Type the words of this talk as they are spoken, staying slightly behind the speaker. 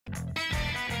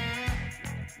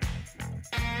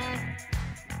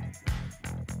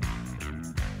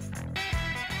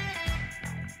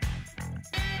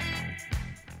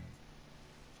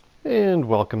And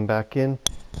welcome back in.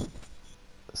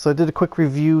 So I did a quick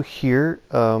review here.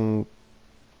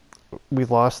 We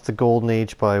lost the golden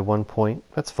age by 1 point.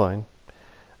 That's fine.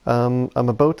 I'm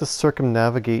about to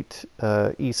circumnavigate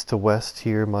east to west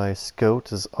here. My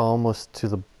scout is almost to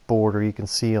the border, you can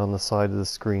see on the side of the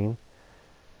screen.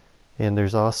 And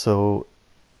there's also,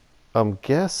 I'm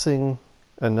guessing,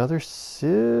 another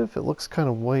civ. It looks kind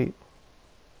of white.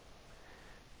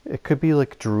 It could be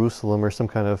like Jerusalem or some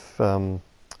kind of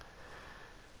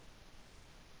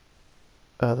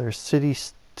other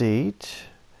city-state.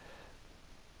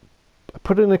 I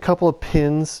put in a couple of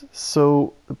pins,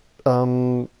 so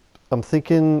I'm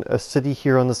thinking a city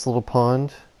here on this little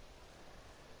pond,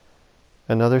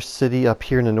 another city up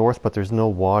here in the north, but there's no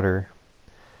water,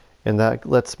 and that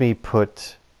lets me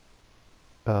put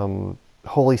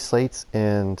holy sites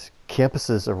and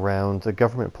campuses around the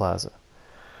government plaza.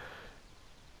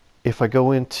 If I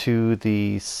go into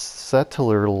the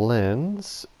settler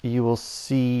lens, you will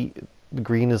see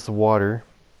green is the water.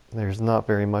 There's not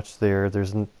very much there. It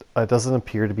doesn't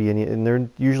appear to be any, and there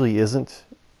usually isn't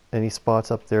any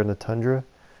spots up there in the tundra.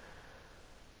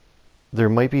 There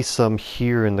might be some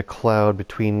here in the cloud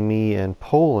between me and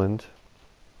Poland,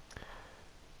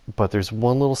 but there's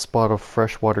one little spot of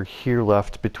fresh water here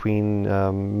left between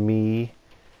me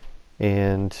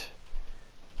and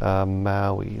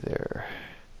Maui there.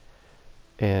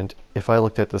 And if I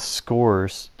looked at the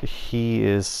scores, he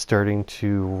is starting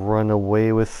to run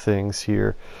away with things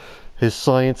here. His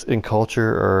science and culture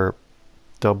are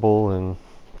double and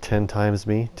 10 times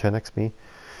me, 10x me.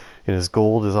 And his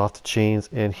gold is off the chains.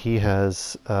 And he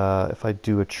has, if I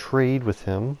do a trade with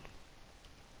him,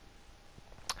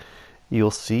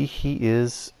 you'll see he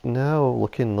is now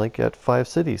looking like at 5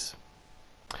 cities.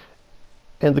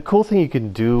 And the cool thing you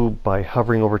can do by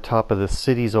hovering over top of the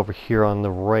cities over here on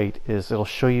the right is it'll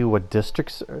show you what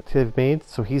districts they've made.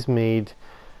 So he's made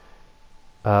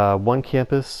 1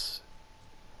 campus,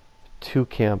 2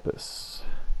 campus.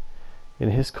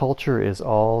 And his culture is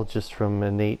all just from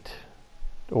innate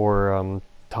or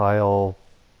tile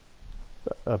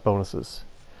bonuses.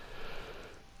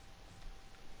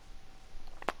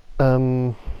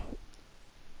 The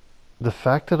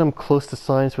fact that I'm close to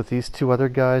science with these 2 other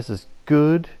guys is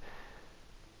good,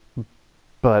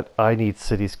 but I need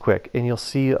cities quick. And you'll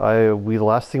see the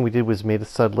last thing we did was made a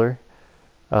settler.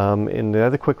 And the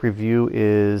other quick review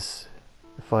is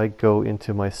if I go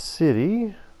into my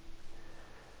city,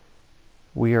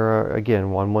 we are again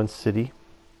on 1 city.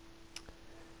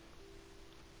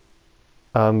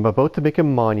 I'm about to make a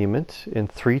monument in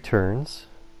 3 turns,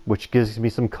 which gives me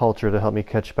some culture to help me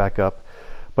catch back up.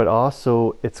 But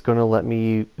also, it's going to let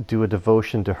me do a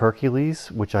devotion to Hercules,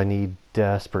 which I need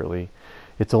desperately.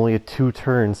 It's only a 2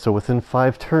 turns, so within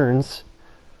 5 turns,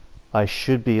 I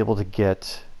should be able to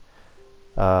get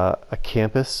a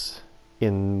campus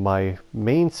in my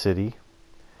main city.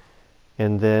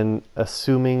 And then,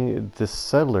 assuming this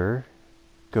settler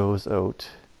goes out,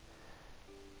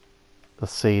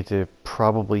 let's say to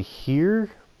probably here,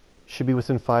 should be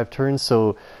within 5 turns.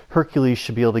 So Hercules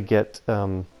should be able to get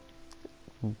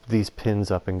these pins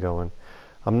up and going.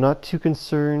 I'm not too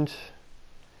concerned.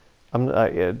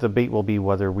 The bait will be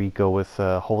whether we go with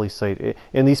Holy Site,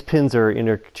 and these pins are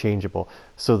interchangeable.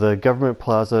 So the government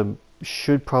plaza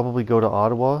should probably go to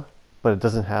Ottawa, but it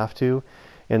doesn't have to.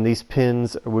 And these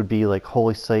pins would be like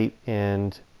Holy Site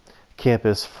and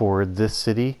campus for this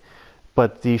city,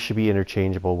 but these should be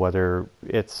interchangeable, whether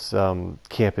it's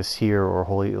campus here or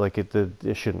Holy, like it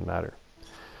shouldn't matter.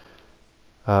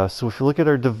 So if you look at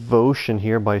our devotion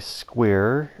here by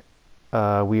square,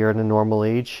 we are in a normal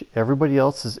age. Everybody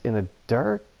else is in a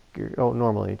dark,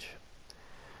 normal age.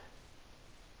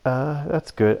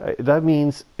 That's good. That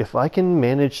means if I can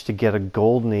manage to get a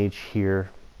golden age here,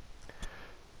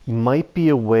 might be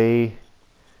a way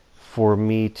for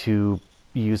me to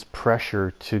use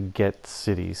pressure to get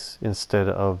cities instead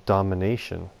of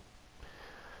domination.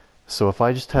 So if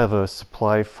I just have a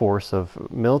supply force of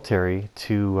military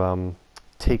to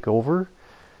take over,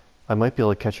 I might be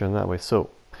able to catch her in that way. So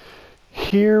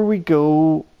here we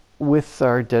go with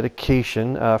our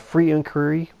dedication. Free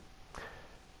inquiry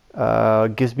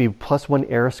gives me +1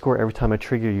 era score every time I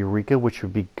trigger Eureka, which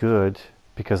would be good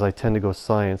because I tend to go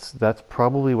science. That's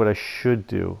probably what I should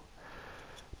do.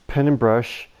 Pen and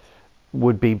brush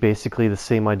would be basically the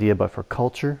same idea, but for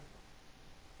culture.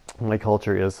 My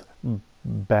culture is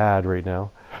bad right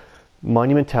now.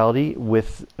 Monumentality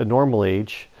with a normal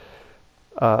age.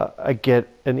 I get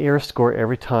an era score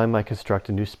every time I construct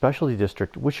a new specialty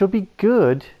district, which will be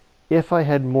good if I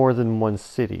had more than 1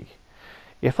 city.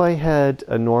 If I had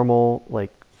a normal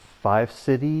like 5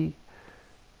 city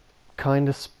kind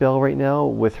of spell right now.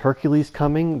 With Hercules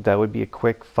coming, that would be a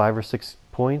quick 5 or 6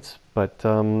 points. But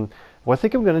what I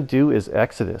think I'm going to do is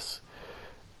Exodus.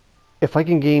 If I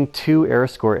can gain 2 era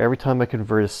score every time I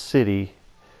convert a city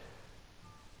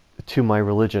to my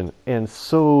religion. And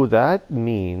so that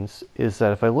means is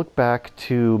that if I look back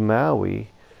to Maui,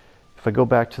 if I go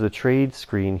back to the trade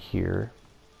screen here,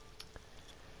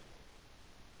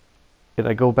 and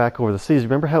I go back over the cities,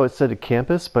 remember how it said a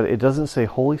campus, but it doesn't say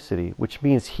holy city, which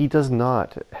means he does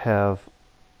not have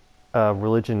a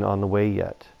religion on the way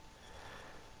yet.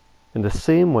 In the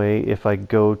same way, if I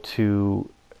go to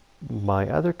my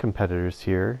other competitors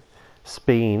here,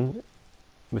 Spain,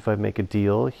 if I make a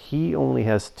deal, he only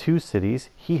has 2 cities.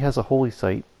 He has a holy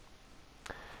site,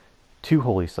 2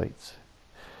 holy sites.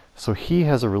 So he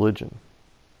has a religion.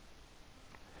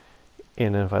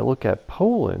 And if I look at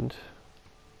Poland,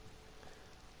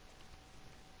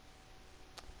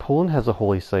 Poland has a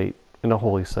holy site and a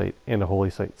holy site and a holy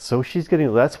site. So she's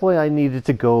getting, that's why I needed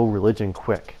to go religion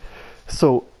quick.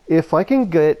 So if I can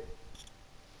get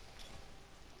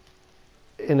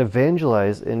and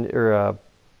evangelize or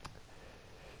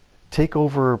take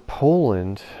over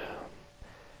Poland,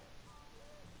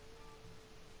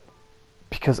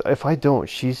 because if I don't,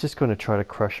 she's just going to try to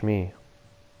crush me.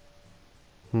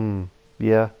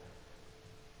 Yeah.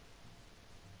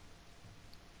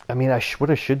 I mean, what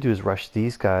I should do is rush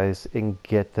these guys and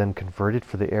get them converted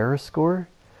for the era score.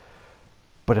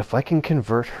 But if I can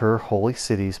convert her holy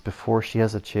cities before she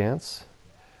has a chance,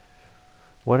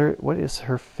 what is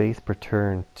her faith per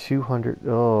turn? 200.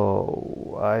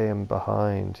 Oh, I am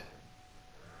behind.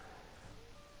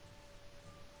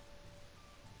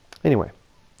 Anyway,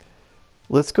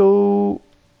 let's go.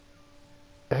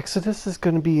 Exodus is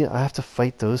going to be, I have to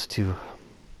fight those 2.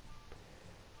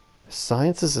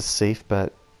 Science is a safe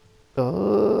bet.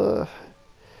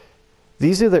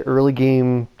 These are the early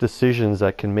game decisions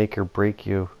that can make or break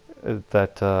you,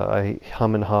 that I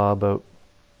hum and haw about.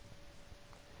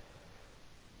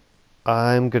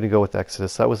 I'm going to go with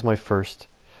Exodus. That was my first.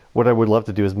 What I would love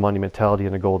to do is Monumentality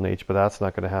in a Golden Age, but that's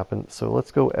not going to happen. So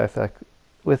let's go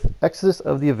with Exodus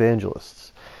of the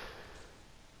Evangelists.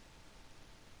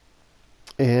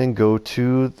 And go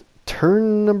to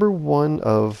turn number 1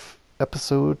 of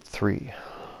episode 3.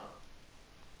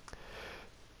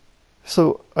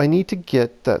 So I need to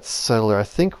get that settler. I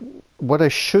think what I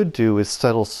should do is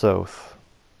settle south,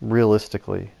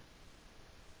 realistically.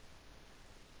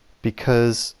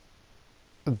 Because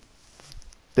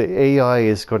the AI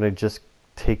is going to just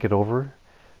take it over.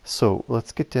 So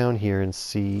let's get down here and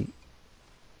see.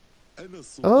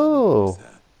 Oh,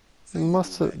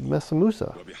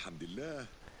 Masamusa.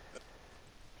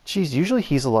 Geez, usually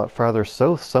he's a lot farther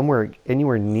south,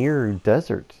 anywhere near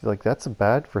desert. Like, that's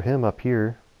bad for him up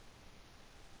here.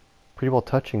 Pretty well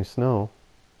touching snow.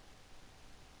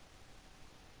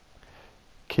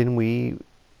 Can we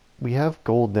have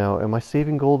gold now, and my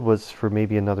saving gold was for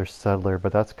maybe another settler,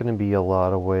 but that's going to be a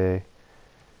lot away.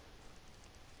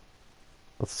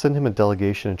 Let's send him a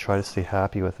delegation and try to stay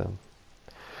happy with him.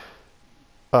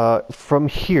 From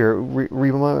here,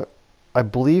 I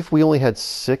believe we only had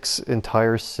 6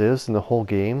 entire civs in the whole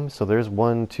game. So there's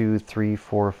 1, 2, 3,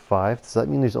 4, 5. Does that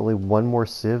mean there's only 1 more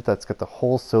civ that's got the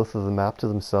whole south of the map to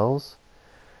themselves?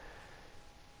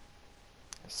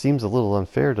 Seems a little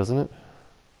unfair, doesn't it?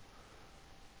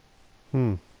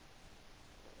 Oh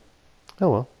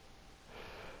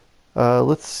well.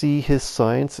 Let's see his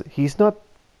science. He's not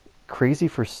crazy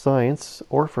for science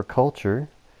or for culture.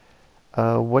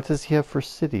 What does he have for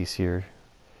cities here?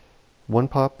 1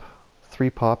 pop, 3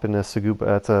 pop in a Saguba.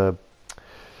 That's a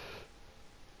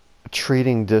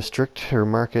trading district or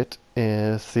market.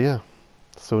 And so, yeah.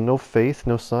 So no faith,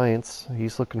 no science.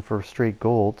 He's looking for straight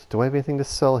gold. Do I have anything to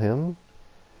sell him?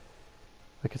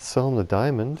 I could sell him the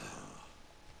diamond.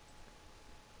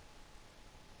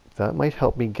 That might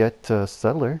help me get a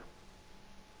settler.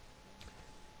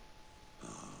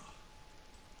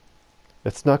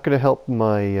 It's not going to help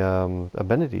my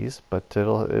amenities, but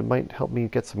it might help me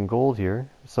get some gold here.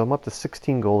 So I'm up to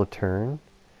 16 gold a turn.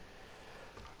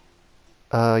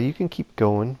 You can keep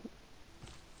going.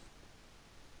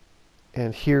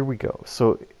 And here we go.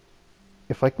 So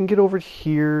if I can get over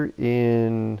here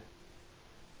in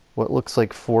what looks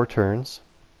like 4 turns,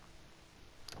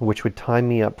 which would time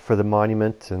me up for the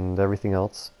monument and everything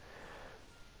else,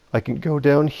 I can go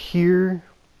down here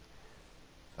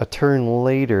a turn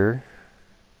later,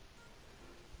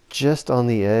 just on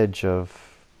the edge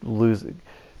of losing.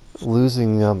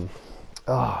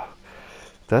 Oh,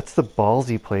 that's the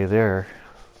ballsy play there.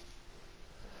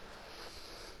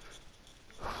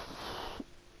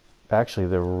 Actually,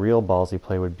 the real ballsy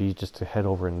play would be just to head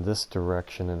over in this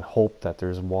direction and hope that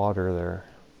there's water there.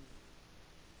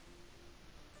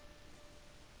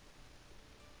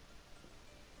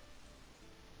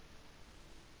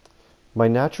 My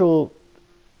naturally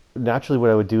what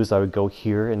I would do is I would go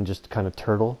here and just kind of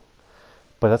turtle,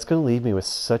 but that's going to leave me with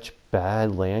such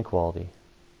bad land quality.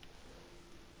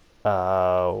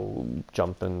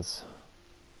 Jumpins.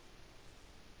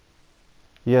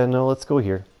 Yeah, no, let's go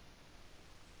here.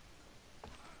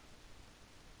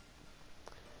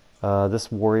 This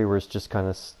warrior was just kind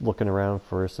of looking around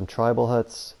for some tribal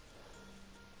huts.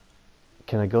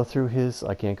 Can I go through his?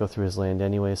 I can't go through his land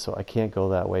anyway, so I can't go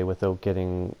that way without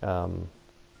getting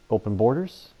open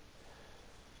borders.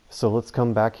 So let's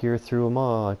come back here through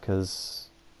Ama, because,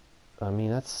 I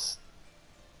mean,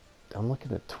 I'm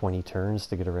looking at 20 turns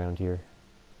to get around here.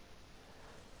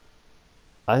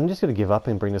 I'm just going to give up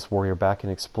and bring this warrior back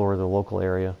and explore the local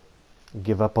area.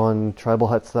 Give up on tribal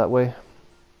huts that way.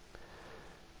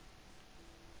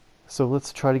 So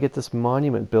let's try to get this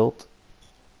monument built.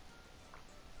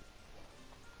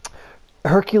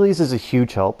 Hercules is a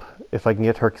huge help if I can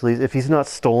get Hercules. If he's not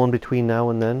stolen between now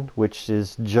and then, which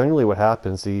is generally what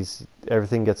happens,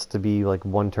 everything gets to be like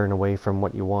one turn away from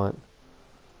what you want.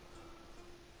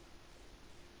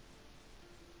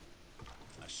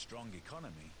 A strong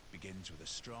economy begins with a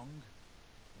strong,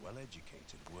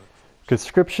 well-educated workforce.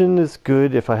 Conscription is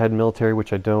good if I had military,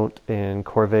 which I don't, and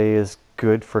Corvée is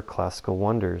good for classical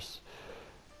wonders.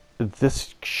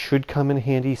 This should come in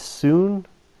handy soon,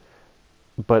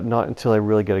 but not until I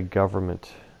really get a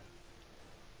government.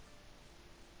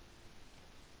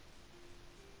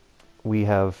 We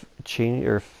have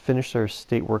finished our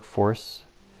state workforce.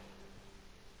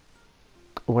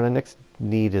 What I next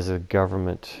need is a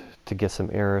government to get some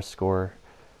era score.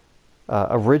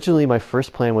 Originally, my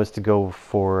first plan was to go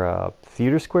for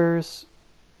theater squares,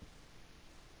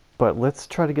 but let's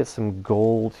try to get some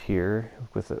gold here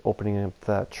with opening up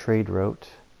that trade route.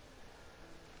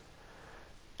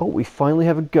 Oh, we finally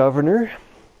have a governor.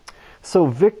 So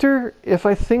Victor, if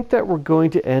I think that we're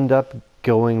going to end up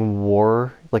going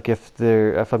war, like if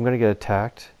I'm going to get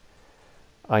attacked,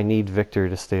 I need Victor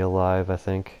to stay alive, I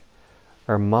think.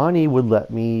 Armani would let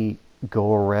me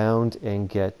go around and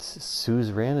get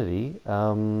suzerainty.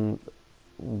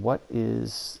 What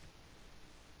is...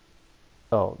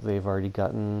 Oh, they've already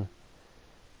gotten...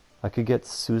 I could get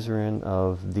suzerain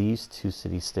of these two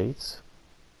city-states.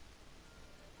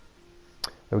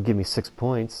 That would give me 6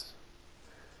 points.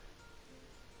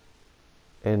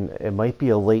 And it might be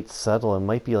a late settle. It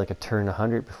might be like a turn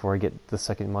 100 before I get the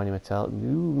second monumental.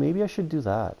 Ooh, maybe I should do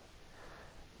that.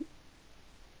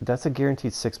 That's a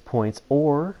guaranteed 6 points.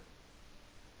 Or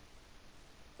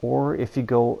if you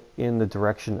go in the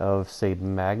direction of, say,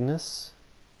 Magnus,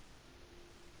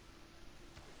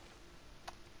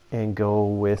 and go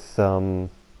with, so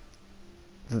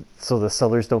the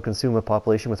settlers don't consume a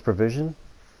population with provision.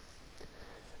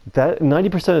 That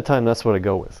 90% of the time, that's what I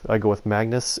go with. I go with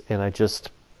Magnus, and I just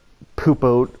poop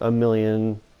out 1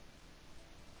 million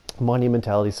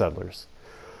monumentality settlers.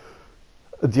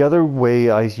 The other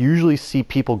way I usually see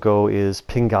people go is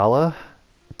Pingala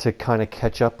to kind of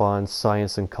catch up on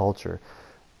science and culture.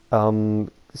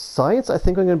 Science, I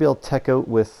think I'm going to be able to tech out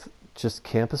with just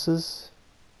campuses.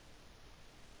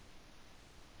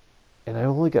 And I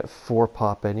only got 4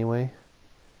 pop anyway.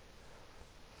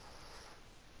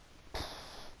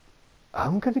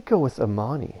 I'm going to go with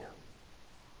Amani.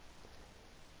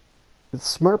 The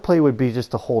smart play would be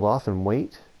just to hold off and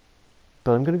wait.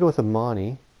 But I'm going to go with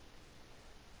Amani.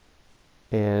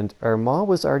 And Armagh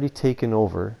was already taken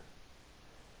over.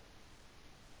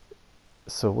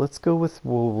 So let's go with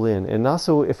Wolin. And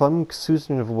also, if I'm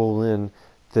suzerain of Wolin,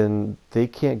 then they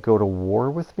can't go to war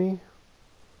with me.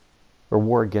 Or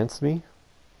war against me.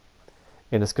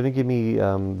 And it's going to give me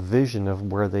vision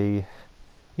of where they...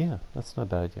 Yeah, that's not a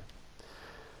bad idea.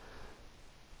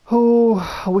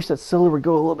 Oh, I wish that settler would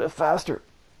go a little bit faster.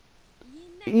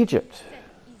 Egypt.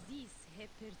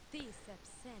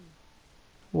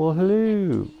 Well,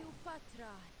 hello.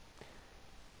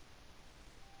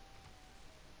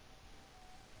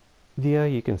 Yeah,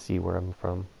 you can see where I'm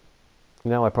from.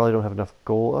 Now I probably don't have enough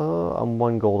gold. I'm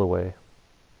 1 gold away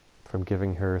from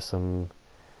giving her some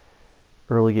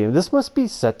early game. This must be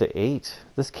set to 8.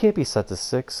 This can't be set to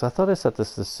 6. I thought I set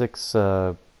this to 6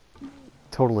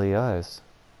 total AIs.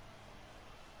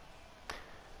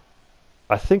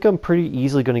 I think I'm pretty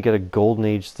easily going to get a golden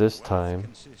age this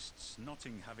time.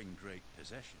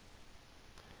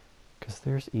 Because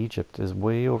there's Egypt is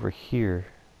way over here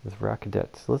with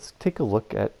Rakadet. So let's take a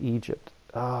look at Egypt.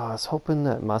 I was hoping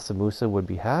that Masa Musa would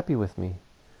be happy with me.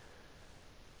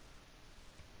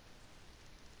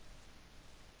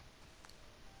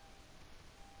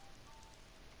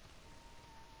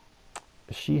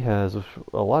 She has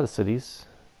a lot of cities.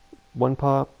 1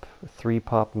 pop, 3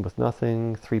 pop with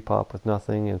nothing, 3 pop with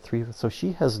nothing, and 3. So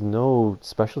she has no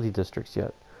specialty districts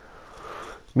yet.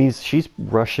 Means she's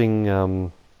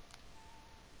rushing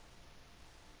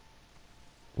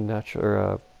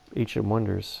natural ancient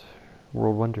wonders,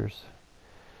 world wonders.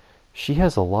 She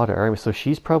has a lot of armies, so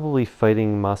she's probably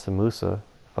fighting Masamusa.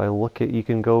 If I look at, you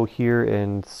can go here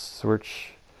and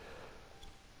search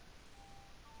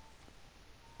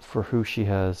for who she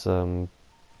has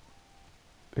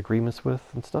agreements with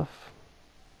and stuff.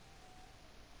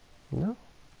 No.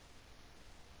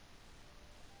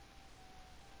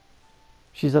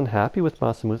 She's unhappy with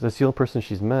Masamusa. That's the only person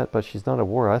she's met, but she's not at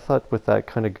war. I thought with that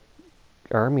kind of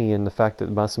army and the fact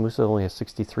that Masamusa only has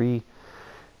 63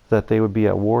 that they would be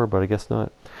at war, but I guess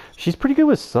not. She's pretty good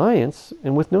with science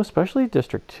and with no specialty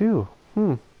district too.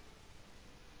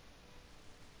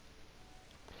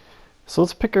 So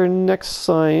let's pick our next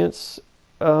science.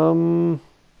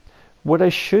 What I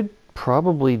should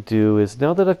probably do is,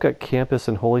 now that I've got campus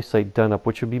and holy site done up,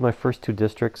 which would be my first 2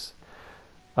 districts,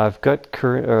 I've got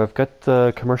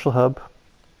the commercial hub.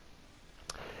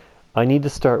 I need to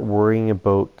start worrying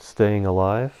about staying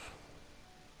alive.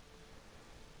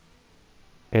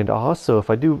 And also, if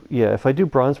I do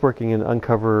bronze working and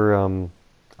uncover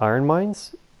iron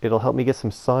mines, it'll help me get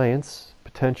some science,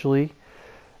 potentially,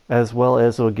 as well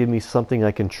as it'll give me something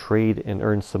I can trade and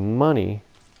earn some money.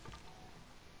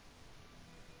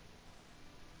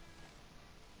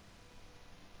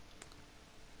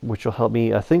 Which will help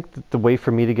me. I think that the way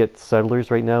for me to get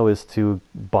settlers right now is to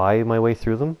buy my way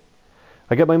through them.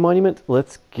 I got my monument.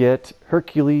 Let's get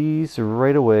Hercules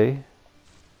right away.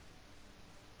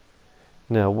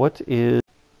 Now, what is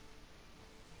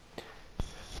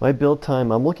my build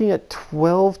time? I'm looking at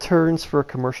 12 turns for a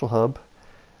commercial hub,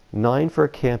 9 for a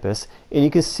campus, and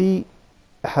you can see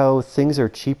how things are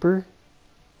cheaper.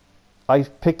 I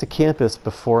picked a campus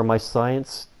before my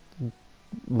science,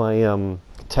 my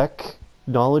tech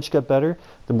knowledge got better.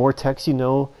 The more techs you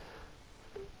know,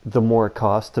 the more it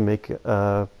costs to make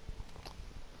a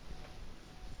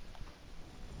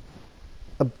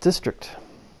district.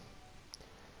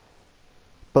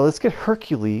 But let's get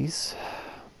Hercules.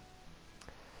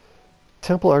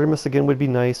 Temple Artemis again would be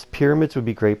nice. Pyramids would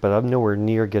be great, but I'm nowhere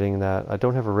near getting that. I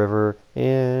don't have a river,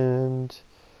 and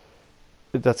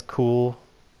that's cool,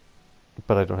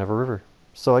 but I don't have a river.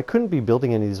 So I couldn't be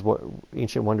building any of these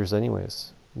ancient wonders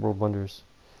anyways. World wonders.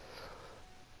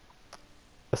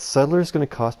 A settler is going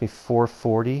to cost me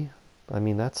 440. I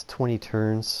mean, that's 20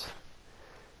 turns.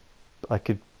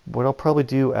 What I'll probably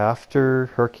do after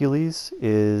Hercules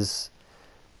is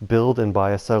build and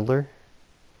buy a settler.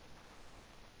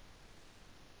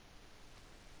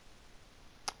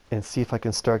 And see if I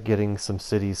can start getting some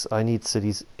cities. I need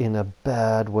cities in a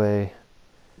bad way.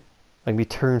 I can be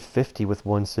turn 50 with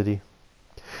 1 city.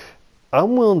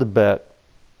 I'm willing to bet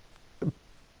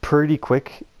pretty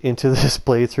quick into this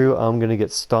playthrough I'm going to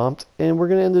get stomped and we're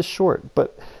going to end this short.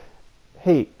 But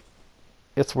hey,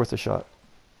 it's worth a shot.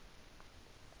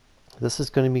 This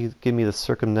is going to give me the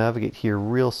circumnavigate here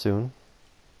real soon.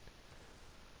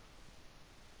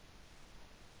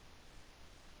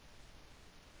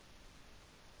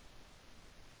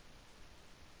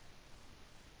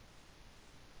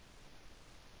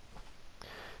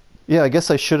 Yeah, I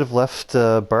guess I should have left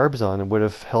barbs on. It would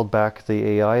have held back the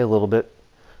AI a little bit.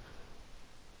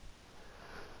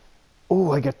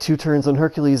 Oh, I got 2 turns on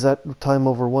Hercules that time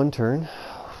over 1 turn.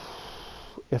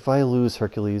 If I lose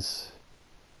Hercules...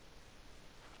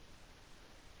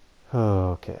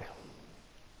 Okay.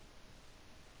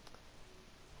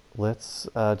 Let's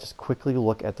just quickly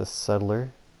look at the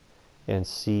settler and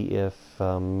see if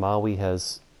Maui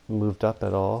has moved up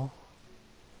at all.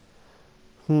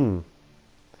 This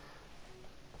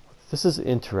is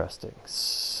interesting.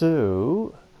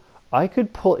 So I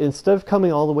could pull, instead of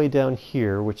coming all the way down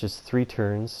here, which is 3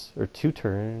 turns, or 2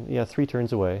 turns, yeah, 3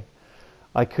 turns away,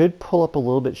 I could pull up a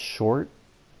little bit short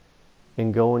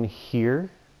and go in here.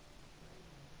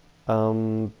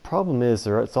 Problem is,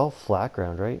 it's all flat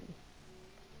ground, right?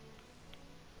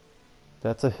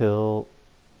 That's a hill.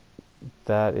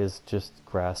 That is just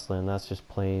grassland. That's just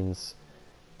plains.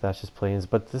 That's just plains.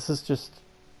 But this is just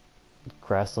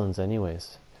grasslands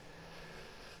anyways.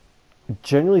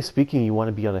 Generally speaking, you want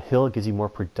to be on a hill. It gives you more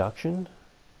production.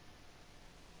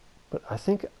 But I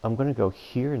think I'm going to go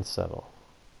here and settle.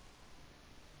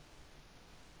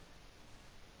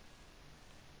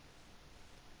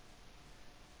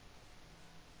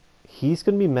 He's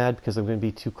going to be mad because I'm going to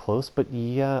be too close, but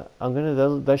yeah,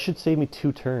 that should save me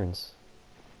 2 turns.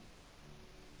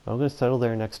 I'm going to settle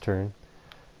there next turn.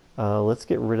 Let's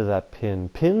get rid of that pin.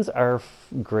 Pins are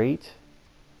great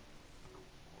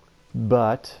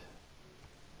but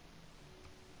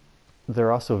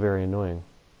they're also very annoying.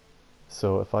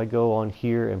 So if I go on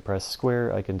here and press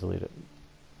square, I can delete it.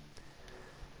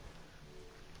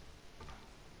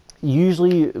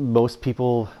 Usually most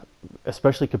people,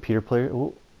 especially computer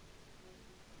players,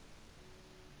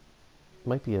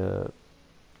 might be a,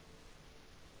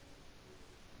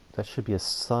 that should be a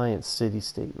science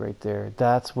city-state right there.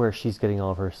 That's where she's getting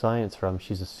all of her science from.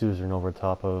 She's a suzerain over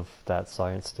top of that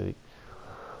science city.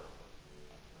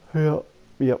 Yep,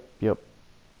 yep, yep.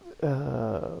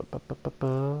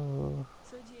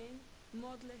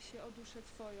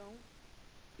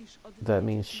 That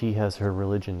means she has her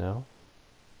religion now.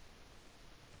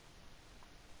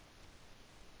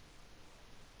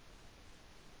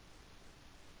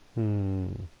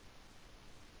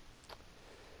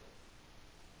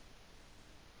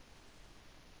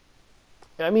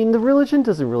 I mean, the religion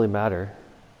doesn't really matter.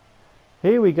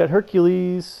 Hey, we got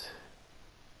Hercules.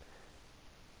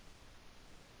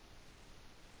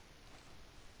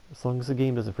 As long as the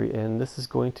game doesn't free. And this is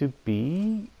going to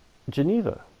be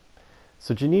Geneva.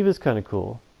 So Geneva is kind of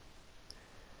cool.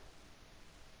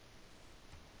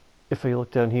 If I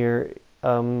look down here,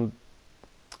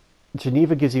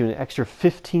 Geneva gives you an extra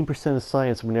 15% of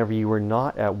science whenever you are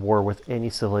not at war with any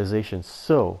civilization.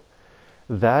 So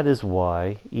that is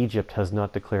why Egypt has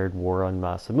not declared war on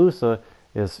Mansa Musa,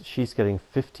 is she's getting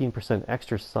 15%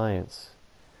 extra science.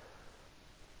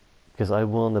 Because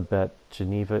I'm willing to bet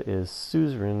Geneva is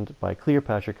suzerained by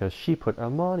Cleopatra because she put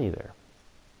Amani there.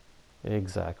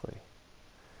 Exactly.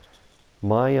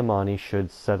 My Amani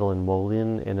should settle in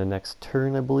Wolin in the next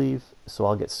turn, I believe. So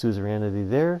I'll get suzerainty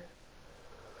there.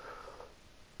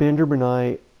 Bandar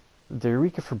Brunei, the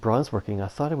Eureka for bronze working. I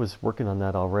thought I was working on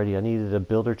that already. I needed a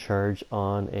builder charge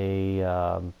on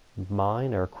a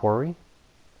mine or a quarry.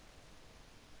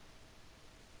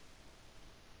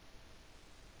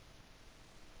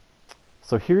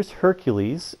 So here's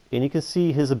Hercules, and you can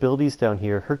see his abilities down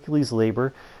here. Hercules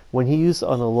labor, when he used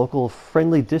on a local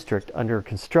friendly district under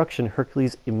construction,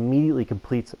 Hercules immediately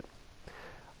completes it.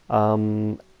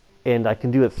 And I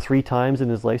can do it 3 times in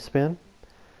his lifespan.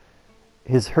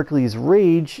 His Hercules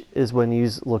Rage is when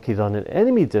he's located on an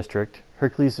enemy district.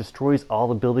 Hercules destroys all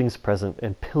the buildings present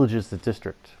and pillages the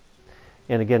district.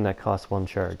 And again, that costs 1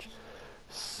 charge.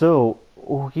 So,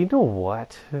 you know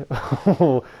what?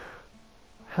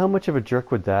 How much of a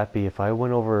jerk would that be if I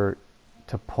went over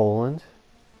to Poland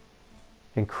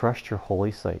and crushed your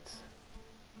holy sites?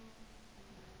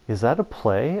 Is that a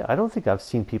play? I don't think I've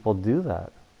seen people do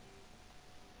that.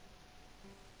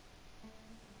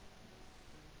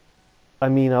 I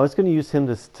mean, I was going to use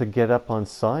him to get up on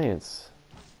science.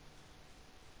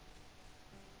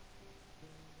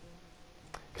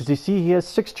 Because you see, he has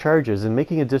 6 charges, and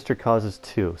making a district causes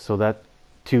 2. So that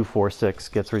 2, 4, 6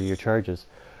 gets rid of your charges.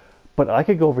 But I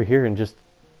could go over here and just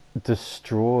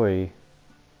destroy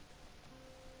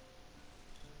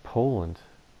Poland.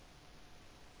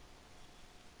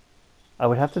 I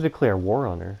would have to declare war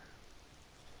on her,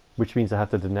 which means I have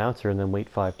to denounce her and then wait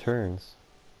 5 turns.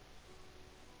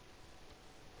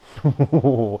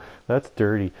 That's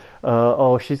dirty.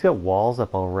 Oh, she's got walls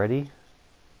up already?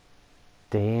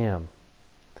 Damn.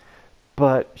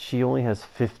 But she only has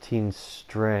 15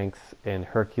 strength, and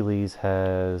Hercules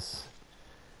has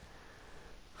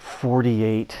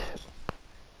 48.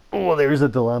 Oh, there's a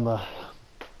dilemma.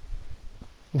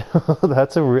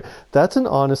 That's an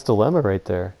honest dilemma right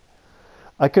there.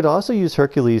 I could also use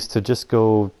Hercules to just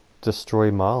go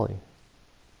destroy Mali.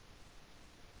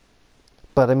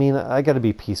 But I mean, I gotta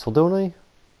be peaceful, don't I?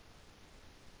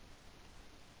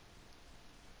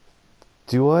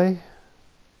 Do I?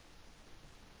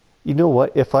 You know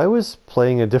what? If I was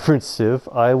playing a different Civ,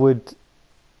 I would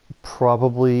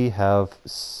probably have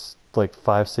like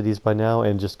 5 cities by now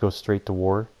and just go straight to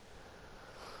war.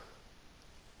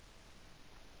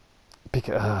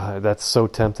 Because that's so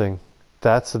tempting.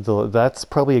 That's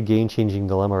probably a game-changing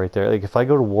dilemma right there. Like if I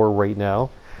go to war right now,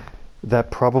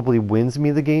 that probably wins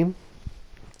me the game.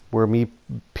 Where me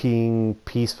being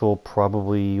peaceful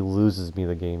probably loses me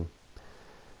the game.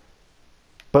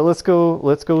 But let's go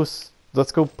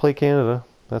play Canada.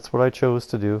 That's what I chose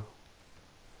to do.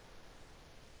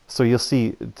 So you'll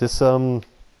see this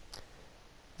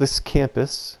this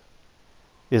campus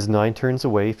is 9 turns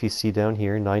away. If you see down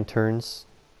here, 9 turns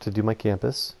to do my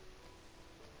campus.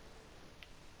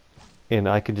 And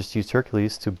I can just use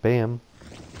Hercules to bam.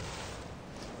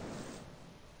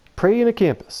 Pray in a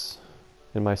campus.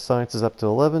 And my science is up to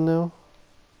 11 now.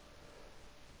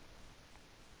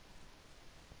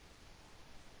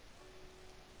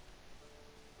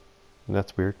 And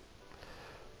that's weird.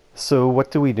 So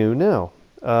what do we do now?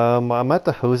 I'm at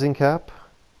the housing cap.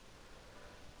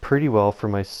 pretty well for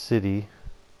my city.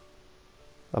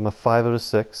 I'm a 5 out of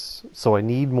 6, so I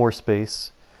need more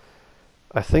space.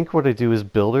 I think what I do is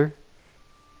builder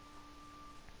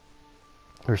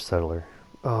or settler.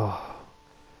 Oh,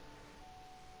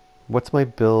 what's my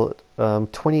build?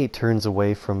 28 turns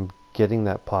away from getting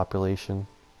that population.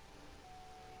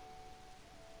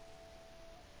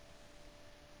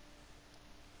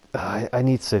 I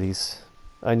need cities.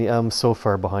 I'm so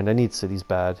far behind. I need cities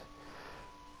bad.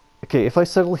 Okay, if I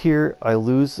settle here, I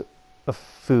lose a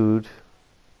food.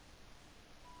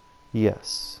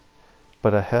 Yes.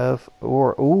 But I have,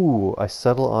 or, ooh, I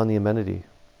settle on the amenity.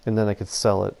 And then I could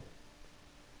sell it.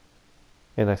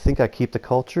 And I think I keep the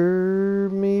culture,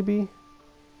 maybe?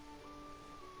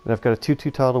 And I've got a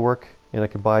 2-2 tile to work, and I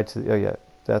can buy to, oh yeah,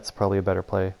 that's probably a better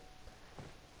play.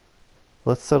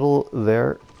 Let's settle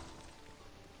there.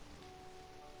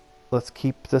 Let's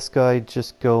keep this guy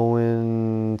just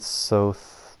going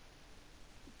south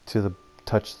to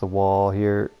touch the wall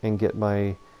here and get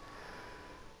my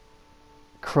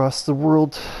across the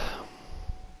world.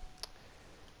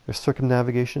 There's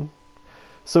circumnavigation.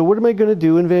 So what am I going to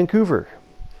do in Vancouver?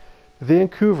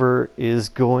 Vancouver is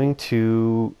going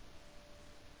to...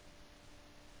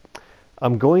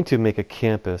 I'm going to make a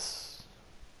campus.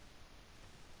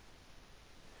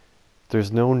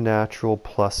 There's no natural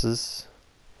pluses.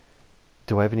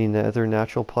 Do I have any other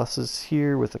natural pluses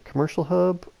here with a commercial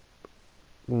hub?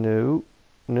 No.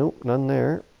 Nope, none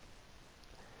there.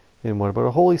 And what about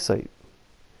a holy site?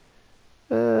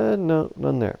 No,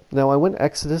 none there. Now I went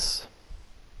Exodus.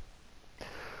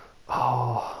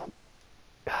 Oh,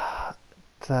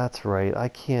 that's right. I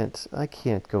can't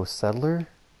go settler.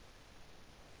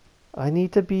 I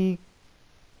need to be...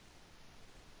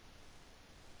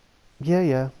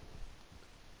 Yeah.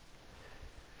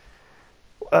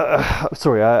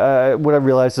 Sorry, what I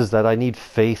realized is that I need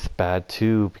faith bad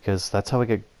too, because that's how I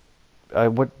get...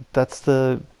 that's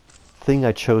the thing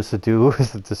I chose to do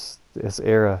with this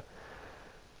era.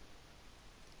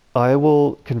 I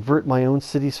will convert my own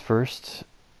cities first.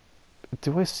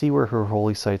 Do I see where her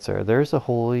holy sites are? There's a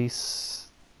holy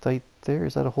site there.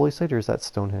 Is that a holy site or is that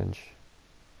Stonehenge?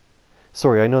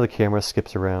 Sorry, I know the camera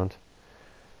skips around.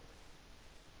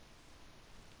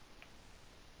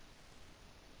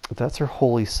 That's her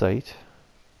holy site.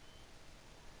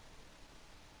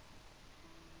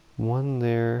 One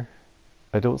there.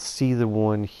 I don't see the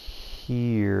one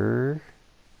here.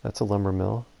 That's a lumber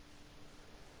mill.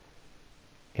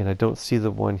 And I don't see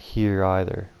the one here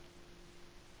either.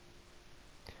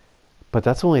 But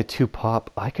that's only a 2 pop.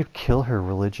 I could kill her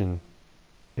religion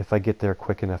if I get there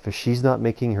quick enough. If she's not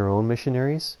making her own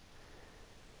missionaries,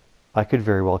 I could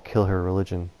very well kill her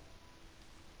religion.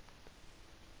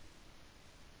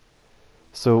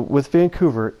 So with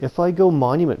Vancouver, if I go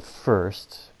monument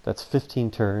first, that's 15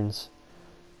 turns.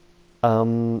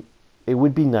 It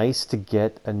would be nice to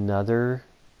get another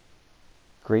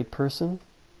great person.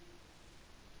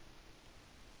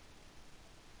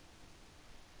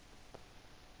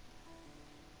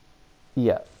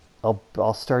 Yeah,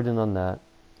 I'll start in on that.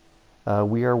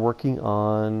 We are working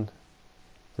on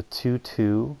the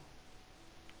 2-2.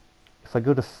 If I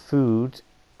go to food,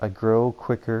 I grow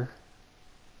quicker.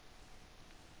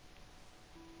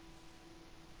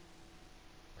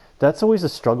 That's always a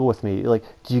struggle with me. Like,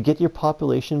 do you get your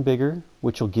population bigger,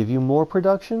 which will give you more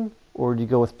production? Or do you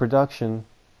go with production?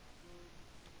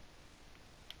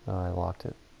 Oh, I locked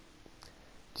it.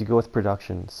 Do you go with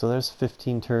production? So there's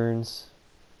 15 turns.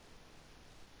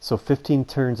 So 15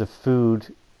 turns of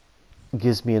food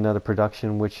gives me another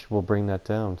production, which will bring that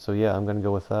down. So yeah, I'm going to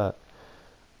go with that.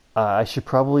 I should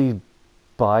probably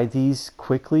buy these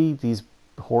quickly, these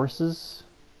horses,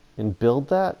 and build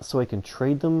that so I can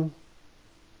trade them.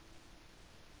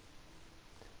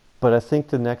 But I think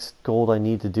the next gold I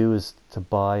need to do is to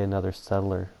buy another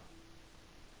settler.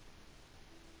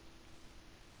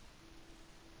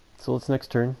 So let's next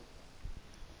turn.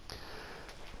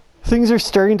 Things are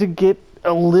starting to get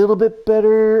a little bit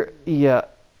better. Yeah,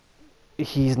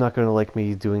 he's not going to like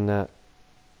me doing that.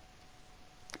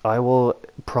 I will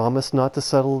promise not to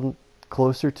settle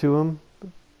closer to him.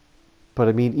 But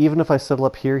I mean, even if I settle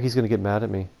up here, he's going to get mad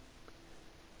at me.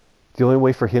 The only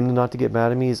way for him not to get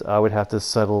mad at me is I would have to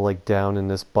settle like down in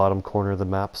this bottom corner of the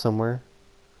map somewhere.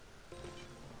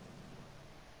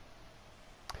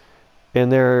 And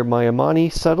there, my Amani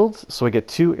settled, so I get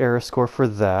 2 era score for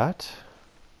that.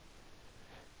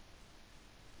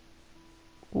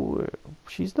 Ooh,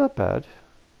 she's not bad.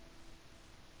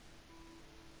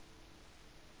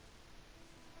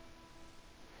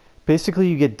 Basically,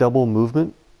 you get double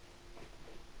movement,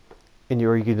 and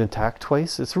you can attack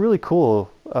twice. It's really cool.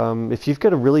 If you've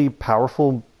got a really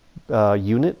powerful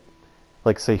unit,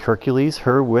 like say Hercules,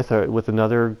 her with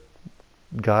another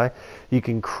guy, you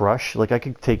can crush. Like I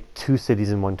could take 2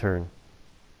 cities in 1 turn.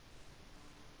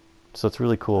 So it's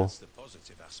really cool. That's the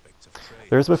positive aspect of trade.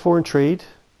 There's my foreign trade.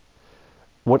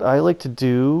 What I like to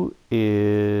do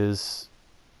is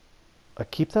I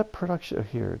keep that production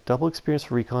here. Double experience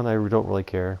for recon, I don't really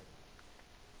care.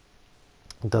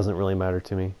 It doesn't really matter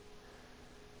to me.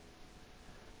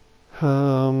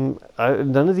 None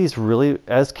of these really,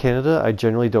 as Canada, I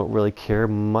generally don't really care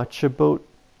much about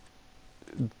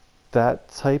that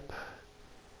type.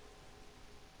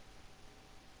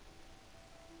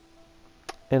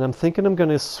 And I'm thinking I'm going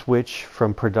to switch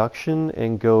from production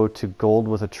and go to gold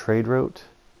with a trade route.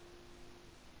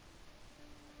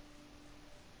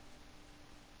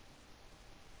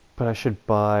 But I should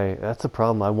buy, that's the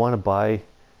problem, I want to buy.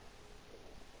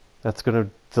 That's going to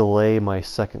delay my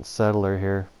second settler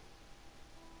here.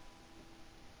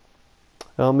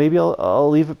 Maybe I'll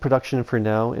leave it production for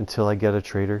now until I get a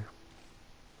trader.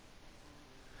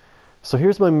 So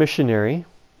here's my missionary.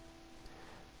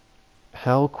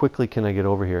 How quickly can I get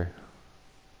over here?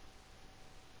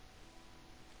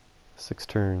 6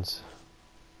 turns.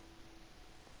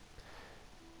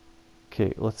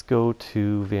 Okay, let's go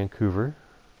to Vancouver.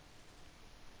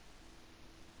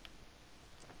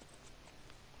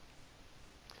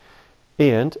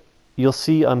 And you'll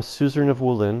see I'm suzerain of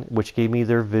Wulin, which gave me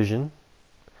their vision.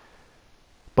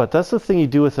 But that's the thing you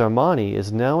do with Armani,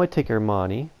 is now I take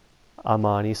Amani,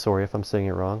 sorry if I'm saying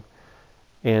it wrong,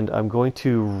 and I'm going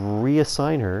to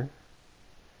reassign her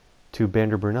to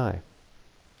Bandar Brunei.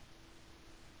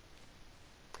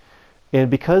 And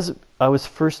because I was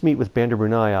first meet with Bandar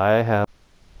Brunei,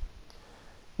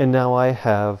 now I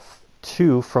have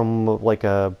 2 from like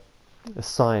a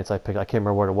science I picked, I can't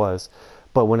remember what it was.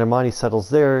 But when Armani settles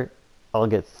there, I'll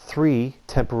get 3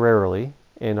 temporarily,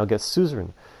 and I'll get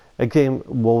suzerain. Again,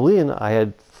 Wolin, I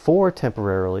had 4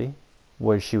 temporarily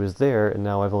when she was there, and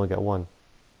now I've only got 1.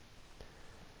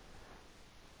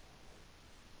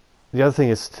 The other thing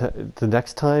is, the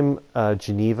next time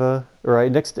Geneva, or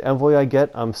next envoy I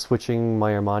get, I'm switching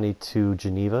my Armani to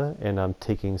Geneva, and I'm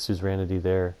taking suzerainty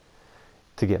there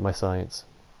to get my science.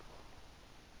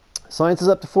 Science is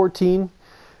up to 14,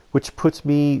 which puts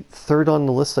me 3rd on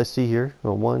the list I see here.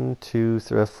 Oh, 1, 2,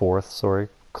 3, 4th, sorry.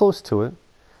 Close to it.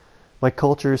 My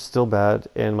culture is still bad,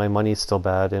 and my money is still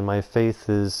bad, and my faith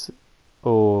is...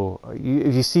 Oh,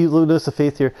 you see, notice the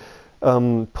faith here.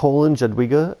 Poland,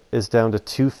 Jadwiga, is down to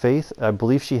 2 faith. I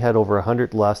believe she had over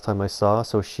 100 last time I saw,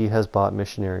 so she has bought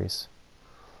missionaries.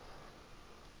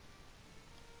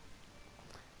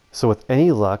 So with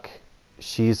any luck,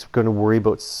 she's going to worry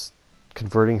about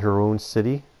converting her own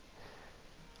city,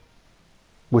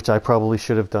 which I probably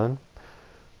should have done.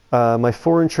 My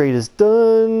foreign trade is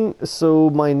done, so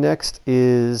my next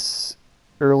is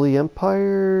early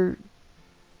empire.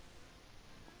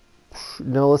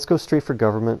 No, let's go straight for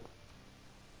government.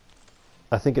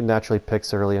 I think it naturally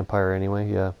picks early empire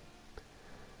anyway, yeah.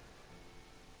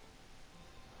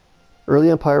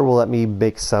 Early empire will let me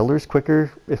make settlers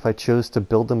quicker if I chose to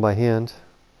build them by hand.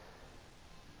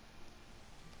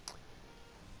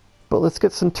 But let's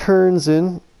get some turns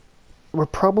in. We're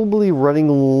probably running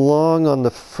long on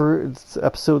the first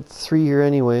episode 3 here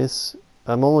anyways.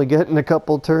 I'm only getting a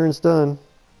couple turns done.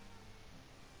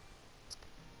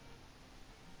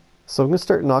 So I'm going to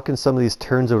start knocking some of these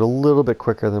turns out a little bit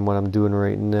quicker than what I'm doing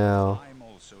right now.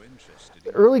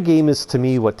 The early game is, to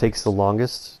me, what takes the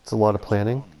longest. It's a lot of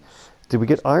planning. Did we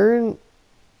get iron?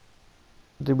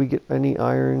 Did we get any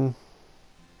iron?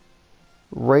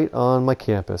 Right on my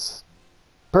campus.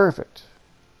 Perfect.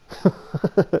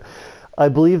 I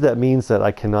believe that means that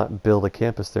I cannot build a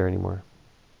campus there anymore.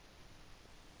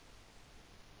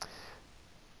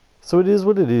 So it is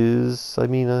what it is. I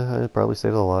mean, I probably say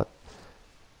it a lot.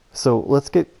 So let's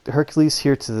get Hercules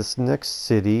here to this next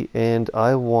city, and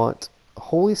I want a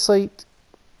holy site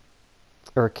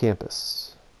or a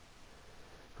campus.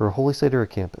 Or a holy site or a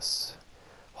campus.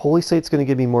 Holy site's going to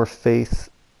give me more faith,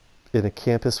 and a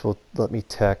campus will let me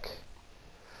tech.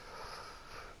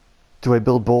 Do I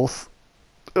build both?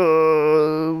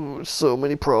 So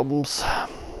many problems.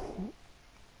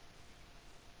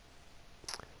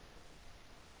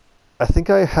 I think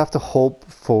I have to hope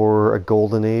for a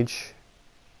golden age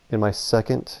in my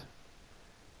second.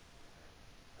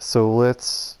 So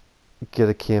let's get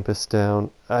a campus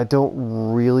down. I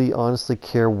don't really honestly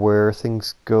care where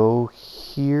things go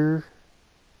here.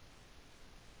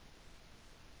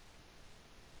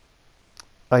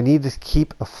 I need to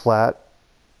keep a flat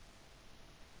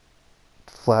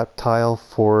tile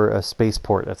for a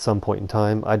spaceport at some point in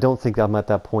time. I don't think I'm at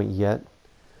that point yet.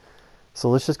 So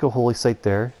let's just go holy site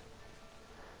there.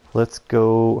 Let's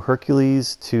go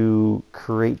Hercules to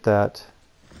create that.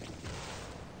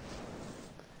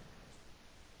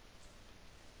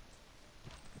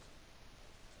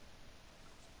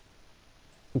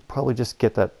 We'll probably just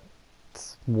get that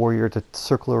warrior to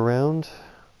circle around.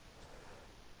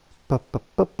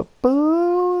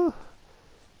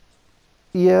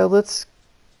 Yeah, let's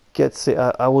get...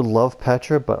 I would love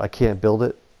Petra, but I can't build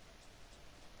it.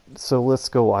 So let's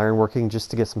go ironworking just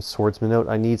to get some swordsmen out.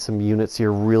 I need some units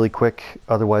here really quick,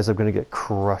 otherwise I'm going to get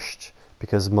crushed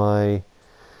because my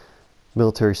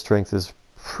military strength is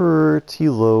pretty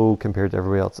low compared to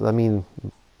everybody else. I mean,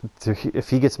 if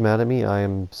he gets mad at me, I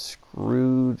am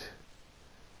screwed.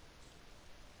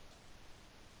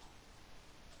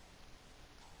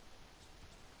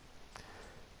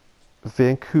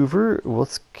 Vancouver,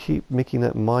 let's keep making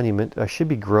that monument. I should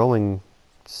be growing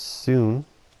soon.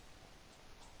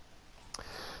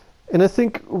 And I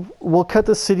think we'll cut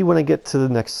this city when I get to the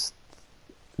next...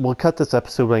 We'll cut this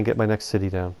episode when I get my next city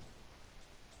down.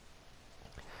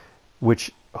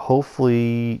 Which,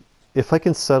 hopefully, if I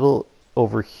can settle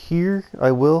over here,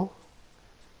 I will.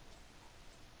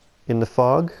 In the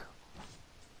fog.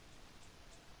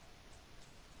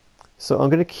 So I'm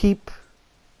going to keep...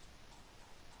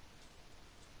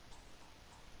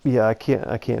 Yeah, I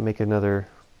can't make another...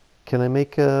 Can I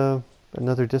make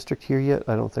another district here yet?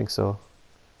 I don't think so.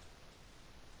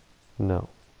 No.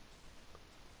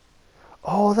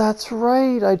 Oh, that's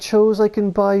right. I chose I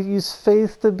can use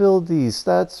faith to build these.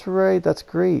 That's right. That's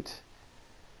great.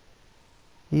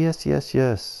 Yes, yes,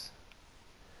 yes.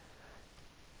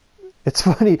 It's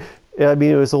funny. I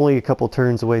mean, it was only a couple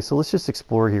turns away, so let's just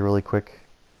explore here really quick.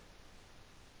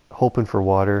 Hoping for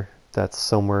water. That's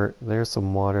somewhere. There's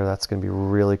some water. That's going to be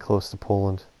really close to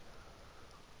Poland.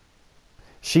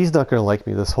 She's not going to like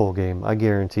me this whole game. I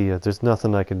guarantee you. There's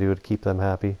nothing I can do to keep them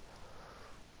happy.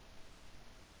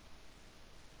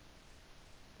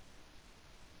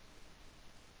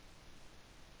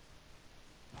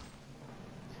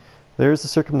 There's the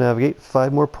circumnavigate,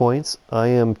 5 more points. I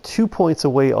am 2 points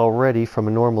away already from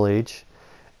a normal age,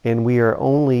 and we are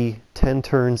only 10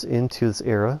 turns into this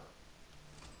era.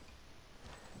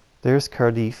 There's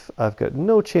Cardiff. I've got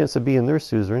no chance of being their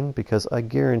suzerain because I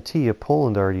guarantee you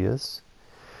Poland already is.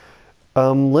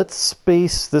 Let's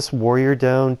space this warrior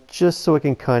down just so I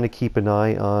can kind of keep an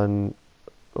eye on...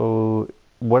 Oh,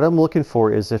 what I'm looking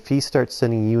for is if he starts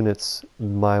sending units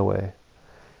my way.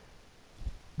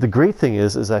 The great thing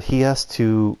is that he has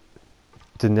to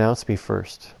denounce me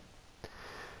first.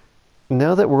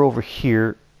 Now that we're over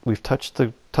here, we've touched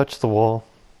the wall,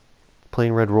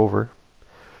 playing Red Rover.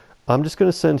 I'm just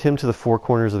going to send him to the 4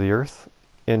 corners of the earth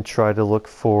and try to look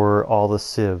for all the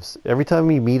civs. Every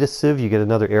time you meet a civ, you get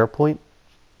another air point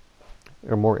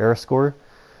or more air score.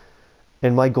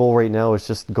 And my goal right now is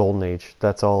just Golden Age.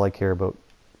 That's all I care about.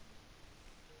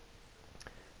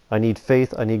 I need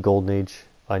faith. I need Golden Age.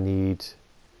 I need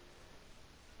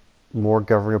more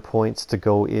governor points to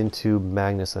go into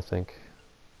Magnus, I think.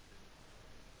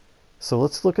 So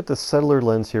let's look at the settler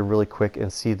lens here really quick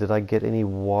and see, did I get any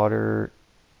water?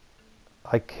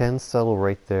 I can settle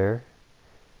right there.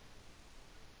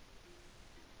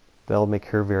 That'll make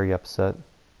her very upset.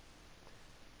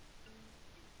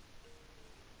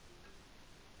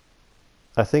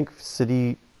 I think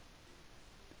city...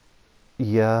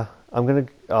 Yeah, I'm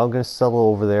gonna settle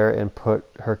over there and put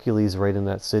Hercules right in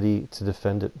that city to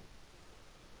defend it.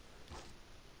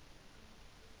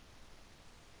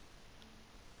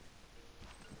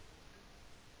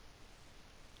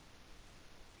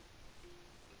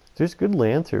 There's good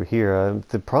land through here.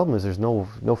 The problem is there's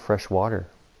no fresh water.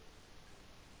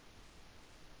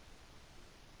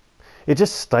 It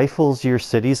just stifles your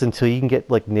cities until you can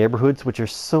get like neighborhoods, which are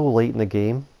so late in the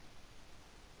game.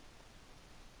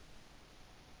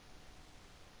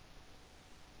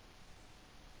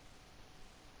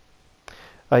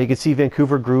 You can see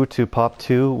Vancouver grew to pop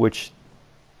 2, which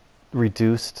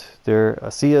reduced their...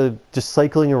 see, just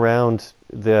cycling around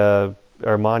the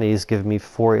Armani's giving me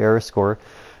 4 era score,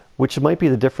 which might be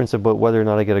the difference about whether or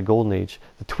not I get a Golden Age.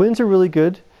 The twins are really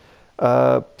good.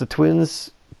 The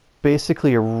twins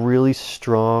basically are really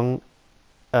strong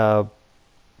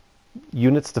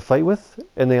units to fight with,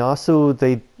 and they also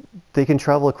they can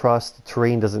travel across the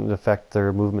terrain, doesn't affect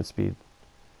their movement speed.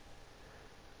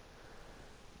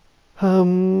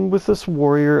 With this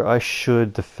warrior, I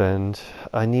should defend.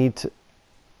 I need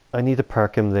to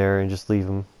park him there and just leave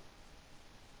him.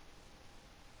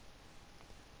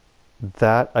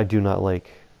 That I do not like.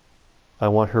 I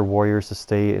want her warriors to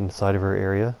stay inside of her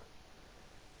area.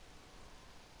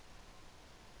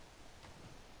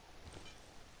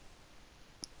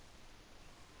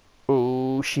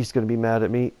 Oh, she's going to be mad at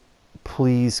me.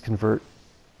 Please convert.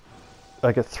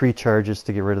 I got 3 charges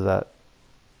to get rid of that.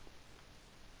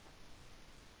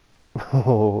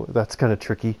 Oh, that's kind of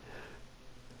tricky.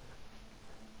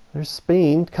 There's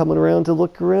Spain coming around to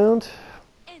look around.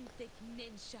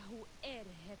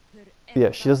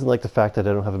 Yeah, she doesn't like the fact that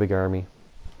I don't have a big army.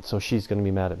 So she's going to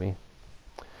be mad at me.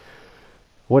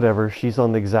 Whatever, she's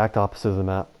on the exact opposite of the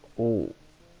map. Oh.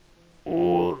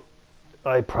 Oh.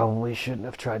 I probably shouldn't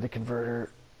have tried to convert her.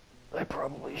 I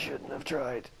probably shouldn't have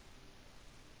tried.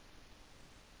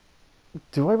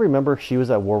 Do I remember she was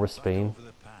at war with Spain?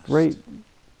 Right?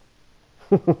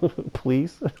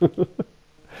 Please?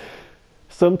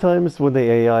 Sometimes when the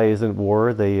AI isn't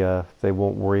war, they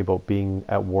won't worry about being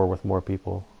at war with more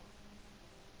people.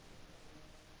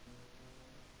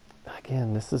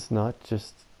 Again, this is not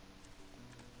just...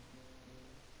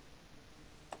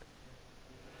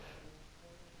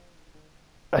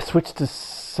 I switched to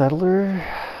settler.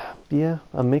 Yeah,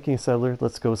 I'm making a settler.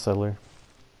 Let's go settler.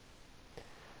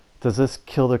 Does this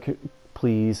kill their...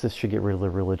 Please, this should get rid of their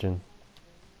religion.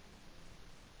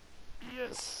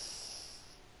 Yes!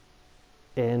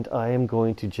 And I am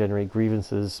going to generate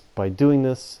grievances by doing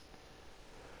this.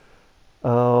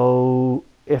 Oh,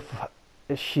 if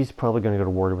she's probably going to go to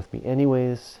war with me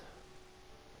anyways.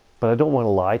 But I don't want to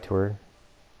lie to her.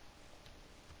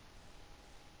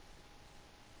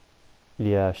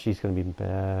 Yeah, she's going to be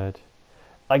mad.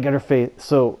 I got her faith.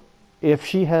 So, if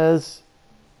she has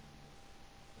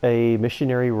a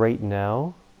missionary right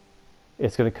now,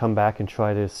 it's going to come back and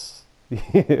try to...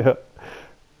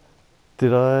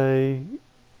 Did I...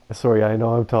 Sorry, I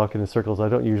know I'm talking in circles. I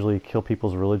don't usually kill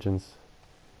people's religions.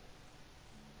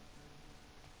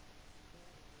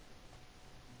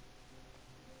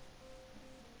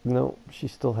 No, she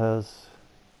still has...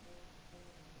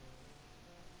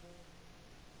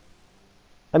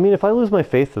 I mean, if I lose my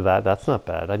faith to that, that's not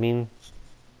bad. I mean,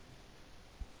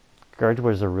 guard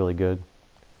wars are really good.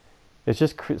 It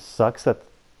just sucks that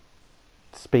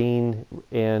Spain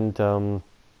and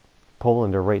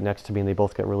Poland are right next to me and they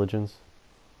both got religions.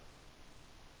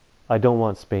 I don't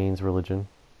want Spain's religion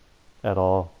at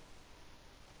all.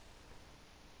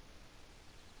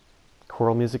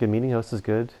 Choral music and meeting house is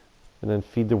good. And then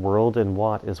feed the world and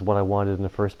Watt is what I wanted in the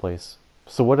first place.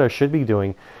 So what I should be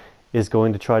doing is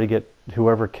going to try to get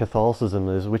whoever Catholicism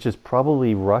is, which is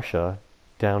probably Russia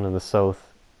down in the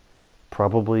south,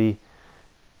 probably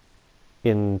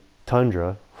in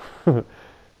tundra.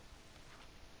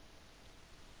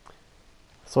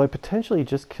 So I potentially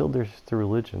just killed their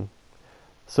religion.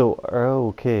 So,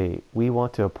 okay, we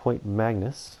want to appoint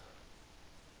Magnus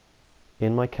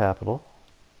in my capital.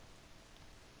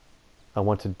 I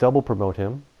want to double promote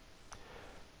him.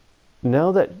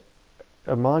 Now that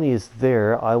Armani is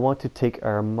there, I want to take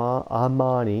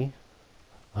Armani.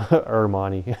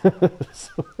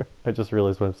 Sorry, I just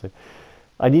realized what I'm saying.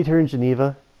 I need her in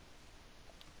Geneva.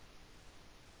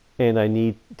 And I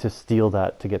need to steal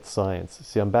that to get science.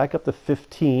 See, I'm back up to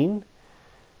 15,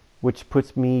 which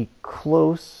puts me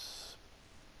close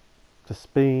to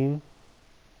Spain.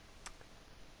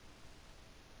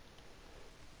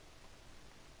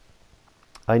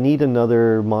 I need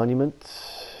another monument.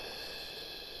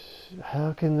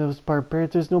 How can those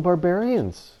barbarians... There's no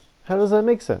barbarians. How does that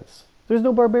make sense? There's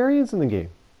no barbarians in the game.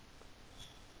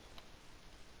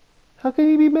 How can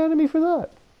he be mad at me for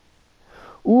that?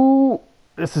 Ooh,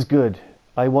 this is good.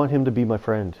 I want him to be my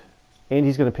friend. And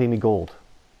he's going to pay me gold.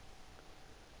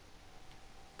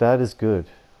 That is good.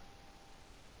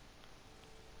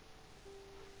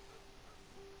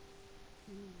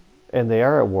 And they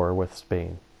are at war with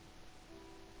Spain.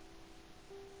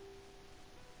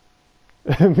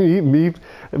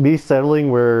 me settling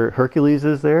where Hercules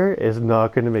is there is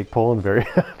not going to make Poland very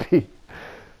happy.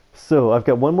 So I've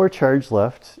got one more charge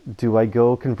left. Do I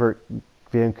go convert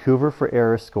Vancouver for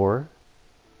era score?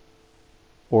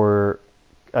 Or,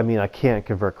 I mean, I can't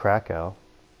convert Krakow,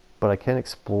 but I can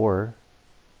explore.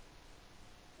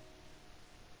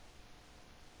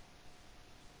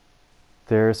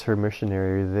 There's her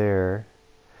missionary there.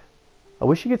 I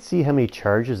wish you could see how many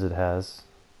charges it has.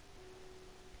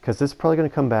 Because it's probably going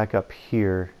to come back up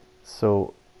here.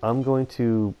 So I'm going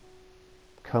to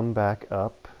come back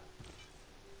up.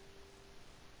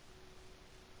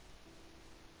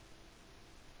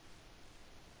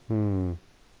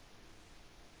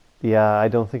 Yeah, I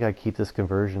don't think I keep this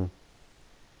conversion.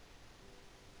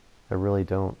 I really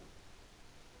don't.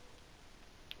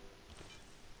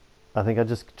 I think I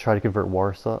just try to convert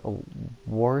Warsaw.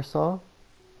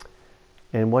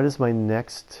 And what is my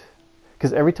next...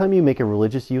 Because every time you make a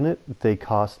religious unit, they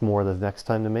cost more the next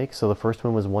time to make. So the first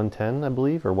one was 110, I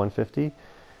believe, or 150.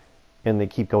 And they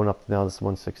keep going up. Now this is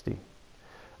 160.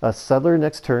 A settler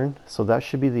next turn, so that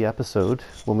should be the episode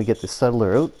when we get the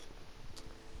settler out.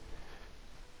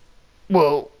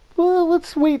 Well,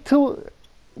 let's wait till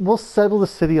we'll settle the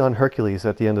city on Hercules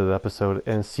at the end of the episode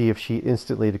and see if she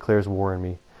instantly declares war on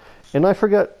me. And I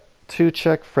forgot to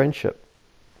check friendship.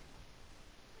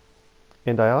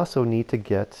 And I also need to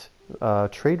get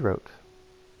trade route.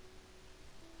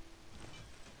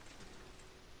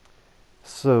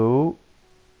 So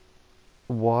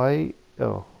why?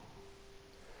 Oh.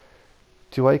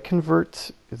 Do I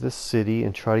convert this city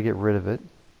and try to get rid of it?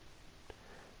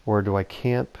 Or do I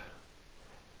camp?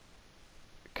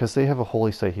 Because they have a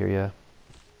holy site here, yeah.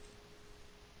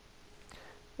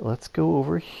 Let's go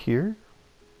over here.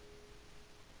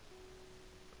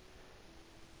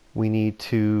 We need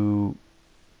to...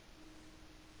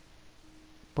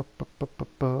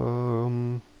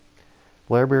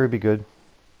 Library would be good.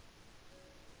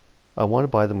 I want to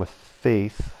buy them with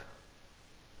faith.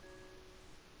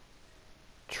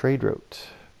 Trade route.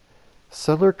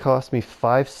 Settler cost me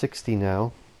 $560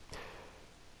 now.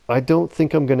 I don't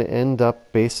think I'm going to end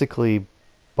up basically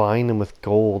buying them with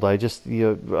gold. I just,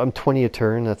 I'm 20 a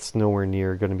turn. That's nowhere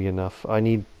near going to be enough. I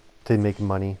need to make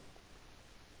money.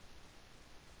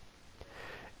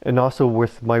 And also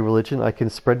with my religion, I can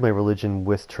spread my religion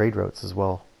with trade routes as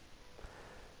well.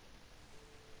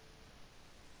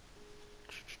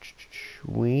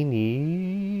 We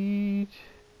need...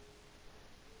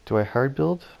 Do I hard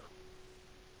build?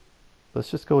 Let's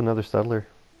just go another settler.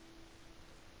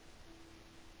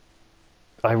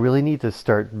 I really need to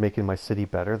start making my city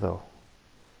better though.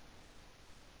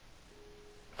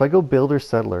 If I go builder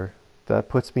settler, that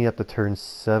puts me up to turn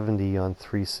 70 on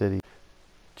 3 cities.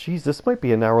 Geez, this might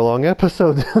be an hour-long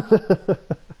episode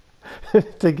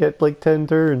to get like 10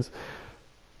 turns.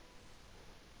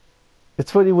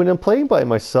 It's funny, when I'm playing by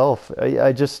myself,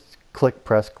 I just click,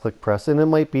 press, and it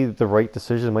might be the right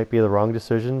decision, it might be the wrong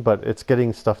decision, but it's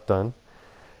getting stuff done.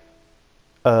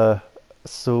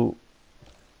 So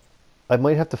I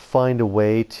might have to find a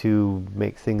way to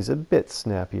make things a bit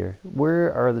snappier.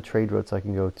 Where are the trade routes I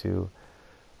can go to?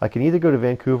 I can either go to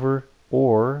Vancouver,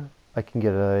 or I can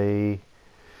get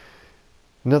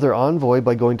another envoy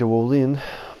by going to Wolin.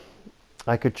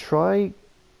 I could try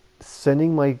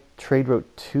sending my trade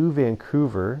route to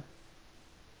Vancouver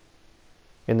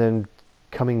and then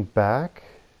coming back.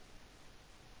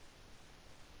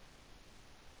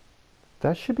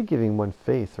 That should be giving 1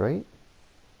 faith, right?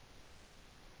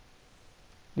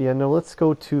 Yeah, no, let's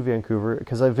go to Vancouver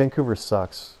because Vancouver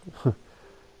sucks.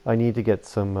 I need to get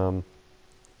some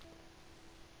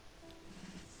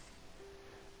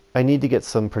I need to get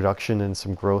some production and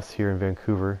some growth here in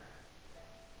Vancouver.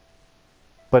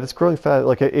 But it's growing fast.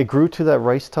 Like it grew to that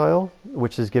rice tile,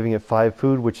 which is giving it 5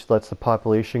 food, which lets the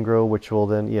population grow, which will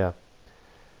then, yeah.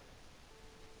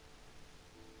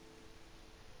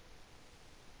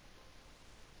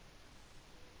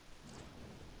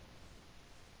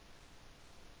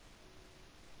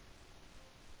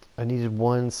 I needed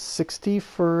 160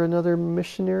 for another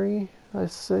missionary, I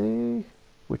say,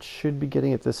 which should be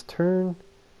getting it this turn.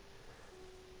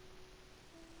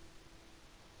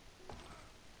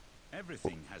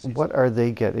 What are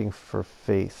they getting for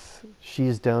faith?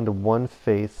 She's down to 1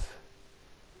 faith.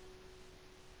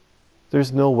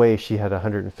 There's no way she had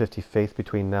 150 faith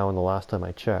between now and the last time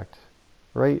I checked,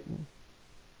 right?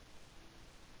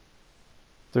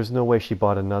 There's no way she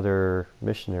bought another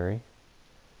missionary.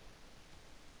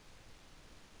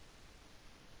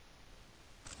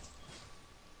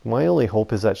 My only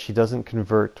hope is that she doesn't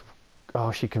convert...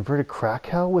 Oh, she converted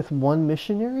Krakow with 1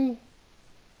 missionary?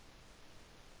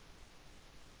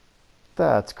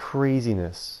 That's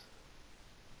craziness.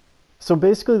 So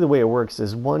basically the way it works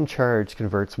is 1 charge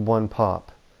converts 1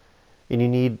 pop. And you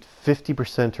need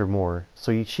 50% or more.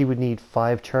 So she would need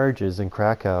 5 charges in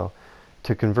Krakow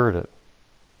to convert it.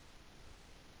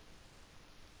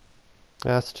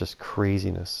 That's just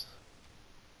craziness.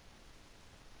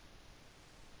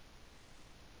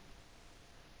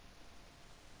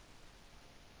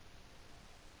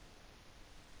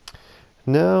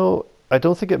 Now, I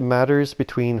don't think it matters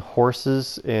between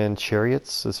horses and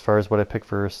chariots as far as what I pick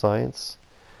for science.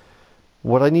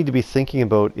 What I need to be thinking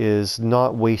about is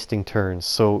not wasting turns.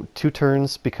 So 2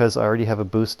 turns because I already have a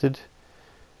boosted.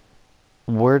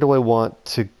 Where do I want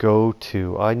to go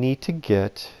to? I need to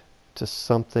get to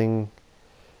something...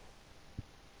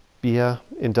 Yeah,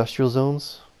 industrial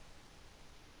zones.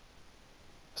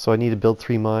 So I need to build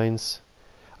 3 mines.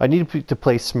 I need to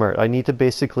play smart. I need to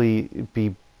basically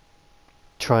be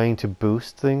trying to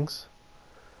boost things.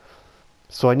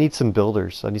 So I need some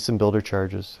builders. I need some builder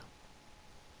charges.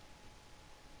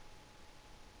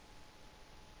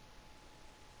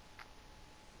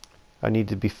 I need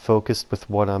to be focused with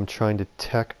what I'm trying to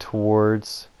tech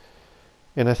towards.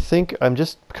 And I think I'm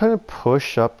just kind of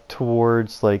push up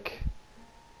towards like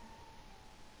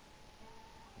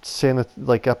Santa,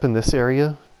 like up in this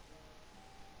area.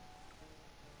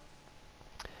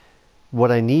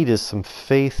 What I need is some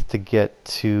faith to get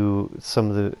to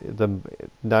some of the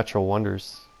natural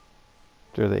wonders,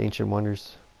 or the ancient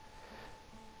wonders.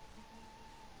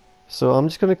 So I'm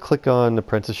just going to click on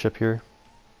apprenticeship here.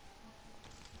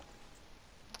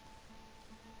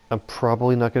 I'm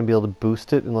probably not going to be able to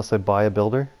boost it unless I buy a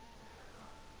builder.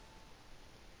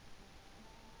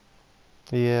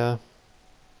 Yeah.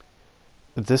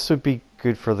 This would be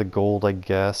good for the gold, I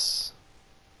guess.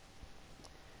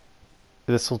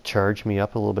 This will charge me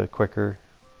up a little bit quicker.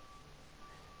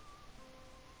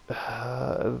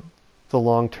 The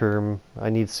long term, I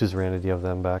need suzerainty of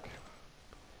them back.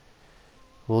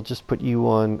 We'll just put you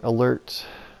on alert.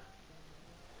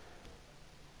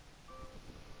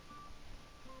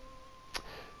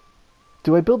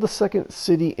 Do I build the second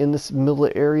city in this middle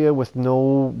area with no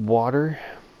water?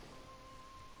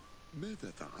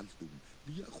 ماذا فعلتم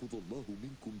ليأخذ الله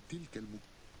منكم تلك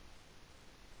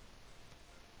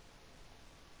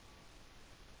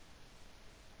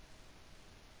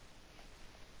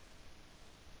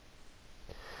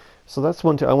So that's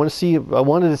one. I want to see. I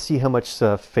wanted to see how much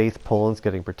faith Poland's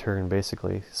getting per turn,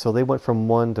 basically. So they went from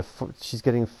 1 to she's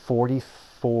getting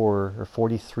 44 or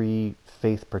 43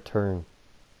 faith per turn.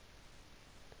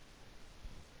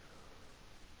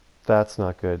 That's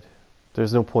not good.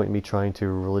 There's no point in me trying to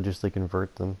religiously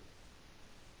convert them.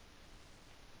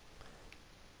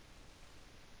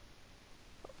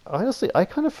 Honestly, I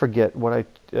kind of forget what I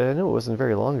know it wasn't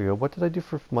very long ago. What did I do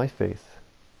for my faith?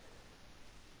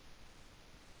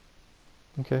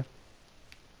 Okay.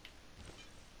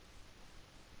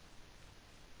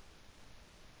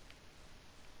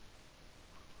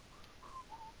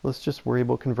 Let's just worry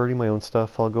about converting my own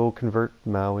stuff. I'll go convert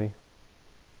Maui.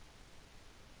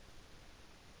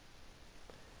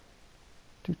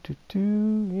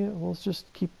 Yeah, well, let's just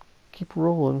keep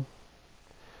rolling.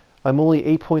 I'm only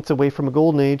 8 points away from a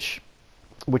golden age,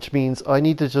 which means I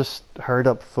need to just hard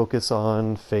up focus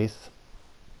on faith.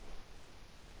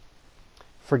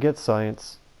 Forget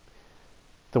science.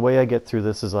 The way I get through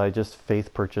this is I just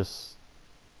faith purchase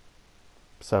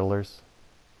settlers.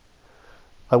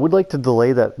 I would like to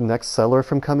delay that next settler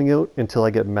from coming out until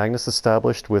I get Magnus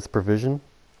established with provision.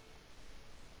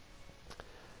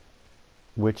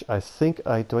 Which I think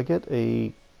do I get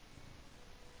a...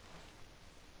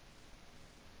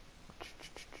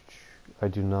 I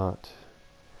do not.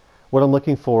 What I'm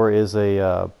looking for is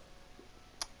a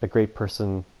great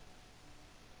person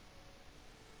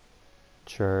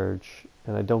charge,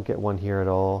 and I don't get one here at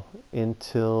all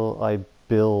until I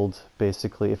build,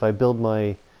 basically. If I build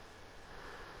my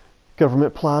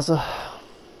government plaza,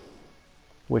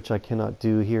 which I cannot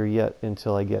do here yet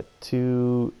until I get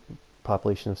to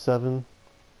population of 7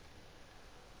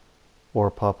 or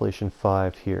population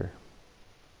 5 here.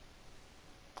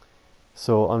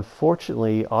 So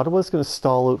unfortunately, Ottawa's going to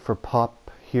stall out for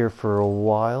pop here for a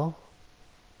while.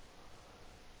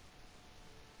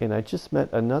 And I just met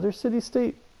another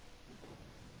city-state.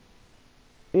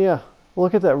 Yeah,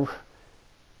 look at that.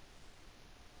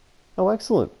 Oh,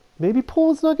 excellent. Maybe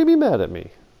Poland's not going to be mad at me.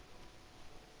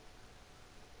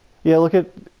 Yeah, look at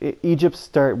Egypt's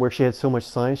start where she had so much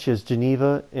science. She has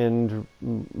Geneva and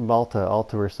Malta all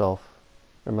to herself.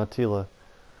 Or Matila.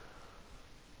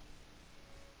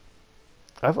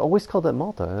 I've always called that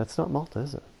Malta, and it's not Malta,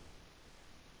 is it?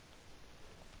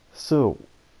 So,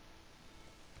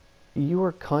 you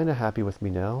are kind of happy with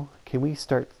me now. Can we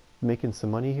start making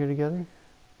some money here together?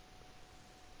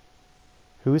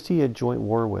 Who is he at joint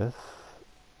war with?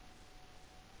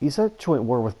 He's at joint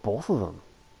war with both of them.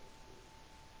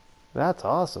 That's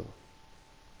awesome.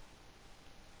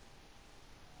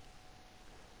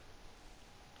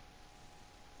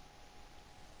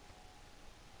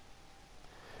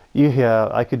 Yeah,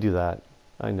 I could do that.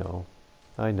 I know.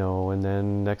 I know. And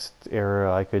then next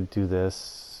era I could do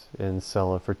this and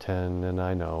sell it for 10, and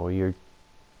I know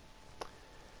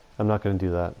I'm not going to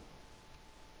do that.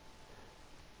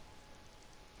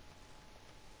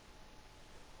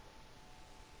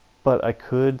 But I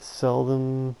could sell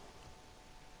them,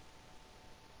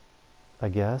 I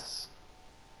guess.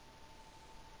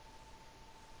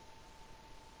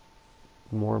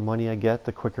 The more money I get,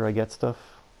 the quicker I get stuff.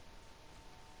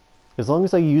 As long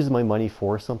as I use my money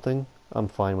for something, I'm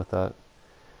fine with that.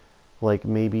 Like,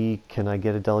 maybe, can I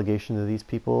get a delegation to these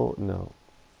people? No.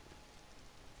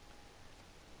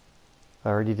 I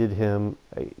already did him.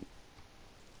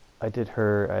 I did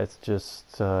her. It's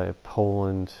just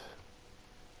Poland.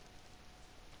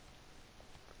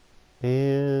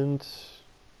 And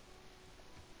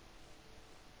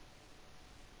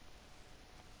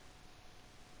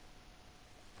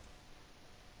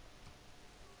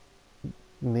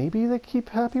maybe they keep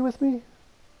happy with me?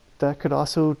 That could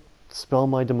also spell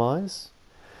my demise.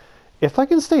 If I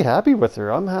can stay happy with her,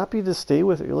 I'm happy to stay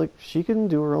with her. Like, she can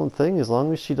do her own thing as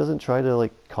long as she doesn't try to,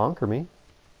 like, conquer me.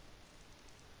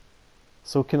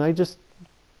 So can I just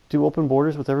do open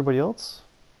borders with everybody else?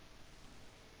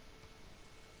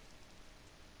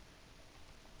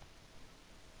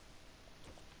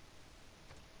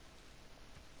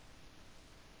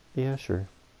 Yeah, sure.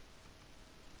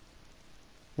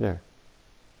 There.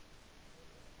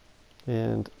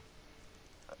 And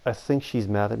I think she's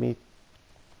mad at me.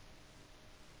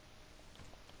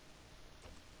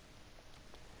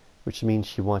 Which means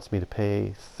she wants me to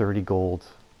pay 30 gold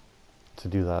to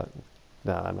do that.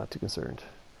 Nah, I'm not too concerned.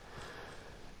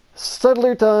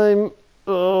 Settler time!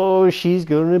 Oh, she's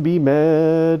gonna be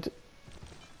mad.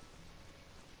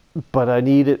 But I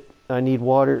need it. I need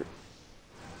water.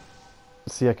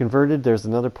 See, I converted. There's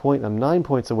another point. I'm 9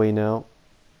 points away now.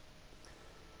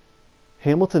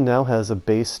 Hamilton now has a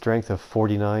base strength of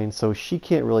 49, so she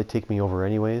can't really take me over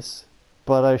anyways.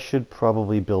 But I should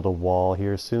probably build a wall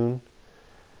here soon.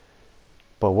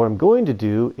 But what I'm going to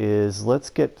do is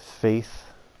let's get faith.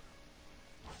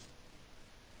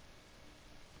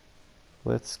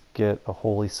 Let's get a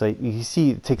holy site. You see,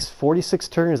 it takes 46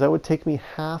 turns. That would take me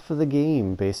half of the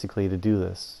game, basically, to do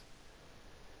this.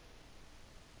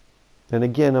 And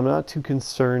again, I'm not too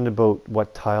concerned about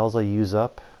what tiles I use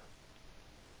up.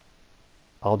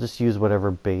 I'll just use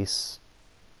whatever base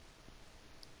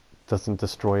doesn't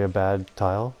destroy a bad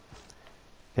tile.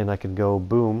 And I can go,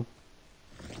 boom.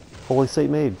 Holy site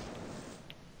made.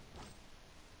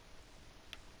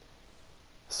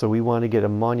 So we want to get a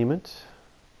monument.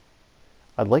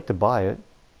 I'd like to buy it.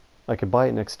 I could buy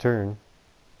it next turn.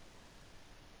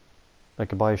 I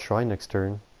could buy a shrine next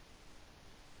turn.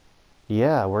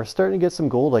 Yeah, we're starting to get some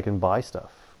gold. I can buy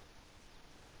stuff.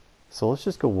 So let's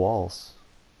just go walls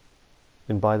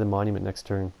and buy the monument next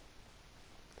turn.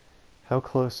 How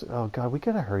close? Oh god, we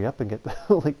gotta hurry up and get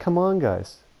like, come on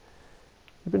guys.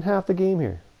 We've been half the game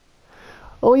here.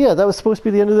 Oh yeah, that was supposed to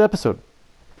be the end of the episode.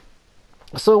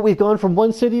 So we've gone from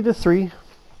 1 city to 3.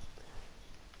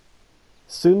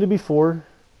 Soon to be 4.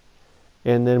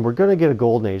 And then we're going to get a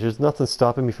golden age. There's nothing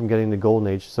stopping me from getting the golden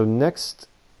age. So next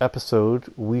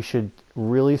episode, we should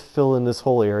really fill in this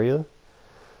whole area.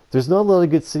 There's not a lot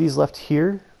of good cities left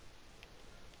here.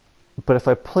 But if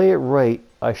I play it right,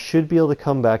 I should be able to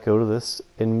come back out of this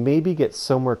and maybe get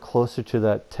somewhere closer to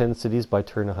that 10 cities by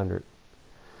turn 100.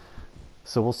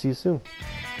 So we'll see you soon.